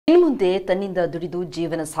ಮುಂದೆ ತನ್ನಿಂದ ದುಡಿದು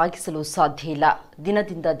ಜೀವನ ಸಾಗಿಸಲು ಸಾಧ್ಯ ಇಲ್ಲ.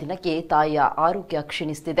 ದಿನದಿಂದ ದಿನಕ್ಕೆ ತಾಯಿಯ ಆರೋಗ್ಯ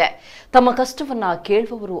ಕ್ಷೀಣಿಸುತ್ತಿದೆ. ತಮ್ಮ ಕಷ್ಟವನ್ನ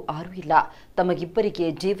ಕೇಳುವವರು ಯಾರೂ ಇಲ್ಲ. ತಮಗಿಬ್ಬರಿಗೆ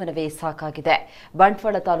ಜೀವನವೇ ಸಾಕಾಗಿದೆ.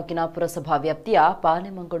 ಬಂಟ್ವಾಳ ತಾಲೂಕಿನ ಪುರಸಭಾ ವ್ಯಾಪ್ತಿಯ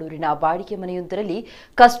ಪಾನೆಮಂಗಳೂರಿನ ಬಾಡಿಗೆ ಮನೆಯೊಂದರಲ್ಲಿ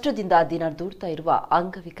ಕಷ್ಟದಿಂದ ದಿನ ದೂಡ್ತಾ ಇರುವ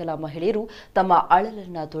ಅಂಗವಿಕಲ ಮಹಿಳೆಯರು ತಮ್ಮ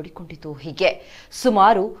ಅಳಲನ್ನ ತೋಡಿಕೊಂಡಿತು. ಹೀಗೆ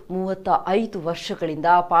ಸುಮಾರು 35 ವರ್ಷಗಳಿಂದ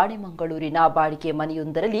ಪಾನೆಮಂಗಳೂರಿನ ಬಾಡಿಗೆ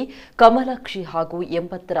ಮನೆಯೊಂದರಲ್ಲಿ ಕಮಲಾಕ್ಷಿ ಹಾಗೂ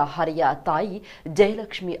 80ರ ಹರೆಯ ತಾಯಿ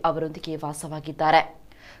ಜಯಲಕ್ಷ್ಮಿ ಅವರೊಂದಿಗೆ ವಾಸವಾಗಿದ್ದಾರೆ.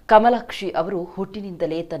 ಕಮಲಾಕ್ಷಿ ಅವರು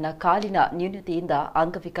ಹುಟ್ಟಿನಿಂದಲೇ ತನ್ನ ಕಾಲಿನ ನ್ಯೂನತೆಯಿಂದ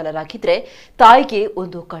ಅಂಗವಿಕಲರಾಗಿದ್ದರೆ ತಾಯಿಗೆ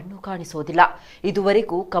ಒಂದು ಕಣ್ಣು ಕಾಣಿಸೋದಿಲ್ಲ.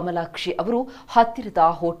 ಇದುವರೆಗೂ ಕಮಲಾಕ್ಷಿ ಅವರು ಹತ್ತಿರದ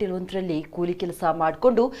ಹೋಟೆಲ್ ಒಂದರಲ್ಲಿ ಕೂಲಿ ಕೆಲಸ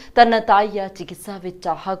ಮಾಡಿಕೊಂಡು ತನ್ನ ತಾಯಿಯ ಚಿಕಿತ್ಸಾ ವೆಚ್ಚ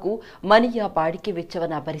ಹಾಗೂ ಮನೆಯ ಬಾಡಿಗೆ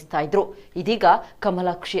ವೆಚ್ಚವನ್ನು ಭರಿಸ್ತಾ ಇದ್ರು. ಇದೀಗ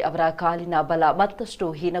ಕಮಲಾಕ್ಷಿ ಅವರ ಕಾಲಿನ ಬಲ ಮತ್ತಷ್ಟು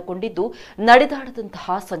ಹೀನಗೊಂಡಿದ್ದು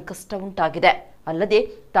ನಡೆದಾಡದಂತಹ ಸಂಕಷ್ಟ ಉಂಟಾಗಿದೆ. ಅಲ್ಲದೆ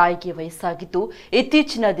ತಾಯಿಗೆ ವಯಸ್ಸಾಗಿದ್ದು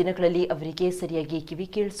ಇತ್ತೀಚಿನ ದಿನಗಳಲ್ಲಿ ಅವರಿಗೆ ಸರಿಯಾಗಿ ಕಿವಿ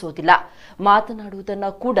ಕೇಳಿಸೋದಿಲ್ಲ.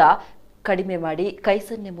 ಮಾತನಾಡುವುದನ್ನು ಕೂಡ ಕಡಿಮೆ ಮಾಡಿ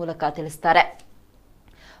ಕೈಸನ್ನೆ ಮೂಲಕ ತಿಳಿಸುತ್ತಾರೆ.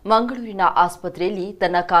 ಮಂಗಳೂರಿನ ಆಸ್ಪತ್ರೆಯಲ್ಲಿ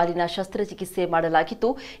ತನ್ನ ಕಾಲಿನ ಶಸ್ತ್ರಚಿಕಿತ್ಸೆ ಮಾಡಲಾಗಿದ್ದು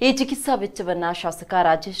ಈ ಚಿಕಿತ್ಸಾ ವೆಚ್ಚವನ್ನು ಶಾಸಕ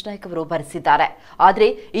ರಾಜೇಶ್ ನಾಯ್ಕ್ ಅವರು ಭರಿಸಿದ್ದಾರೆ. ಆದರೆ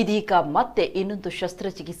ಇದೀಗ ಮತ್ತೆ ಇನ್ನೊಂದು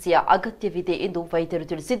ಶಸ್ತ್ರಚಿಕಿತ್ಸೆಯ ಅಗತ್ಯವಿದೆ ಎಂದು ವೈದ್ಯರು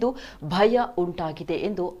ತಿಳಿಸಿದ್ದು ಭಯ ಉಂಟಾಗಿದೆ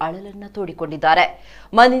ಎಂದು ಅಳಲನ್ನ ತೋಡಿಕೊಂಡಿದ್ದಾರೆ.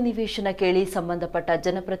 ಮನೆ ನಿವೇಶನ ಕೇಳಿ ಸಂಬಂಧಪಟ್ಟ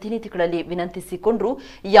ಜನಪ್ರತಿನಿಧಿಗಳಲ್ಲಿ ವಿನಂತಿಸಿಕೊಂಡ್ರೂ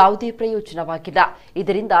ಯಾವುದೇ ಪ್ರಯೋಜನವಾಗಿಲ್ಲ.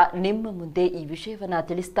 ಇದರಿಂದ ನಿಮ್ಮ ಮುಂದೆ ಈ ವಿಷಯವನ್ನ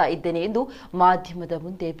ತಿಳಿಸ್ತಾ ಇದ್ದೇನೆ ಎಂದು ಮಾಧ್ಯಮದ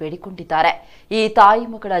ಮುಂದೆ ಬೇಡಿಕೊಂಡಿದ್ದಾರೆ. ಈ ತಾಯಿ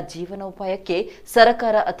ಮಗಳ ಜೀವನೋಪಾಯಕ್ಕೆ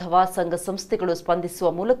ಸರ್ಕಾರ ಅಥವಾ ಸಂಘ ಸಂಸ್ಥೆಗಳು ಸ್ಪಂದಿಸುವ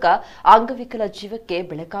ಮೂಲಕ ಅಂಗವಿಕಲ ಜೀವಕ್ಕೆ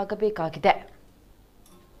ಬೆಳಕಾಗಬೇಕಾಗಿದೆ.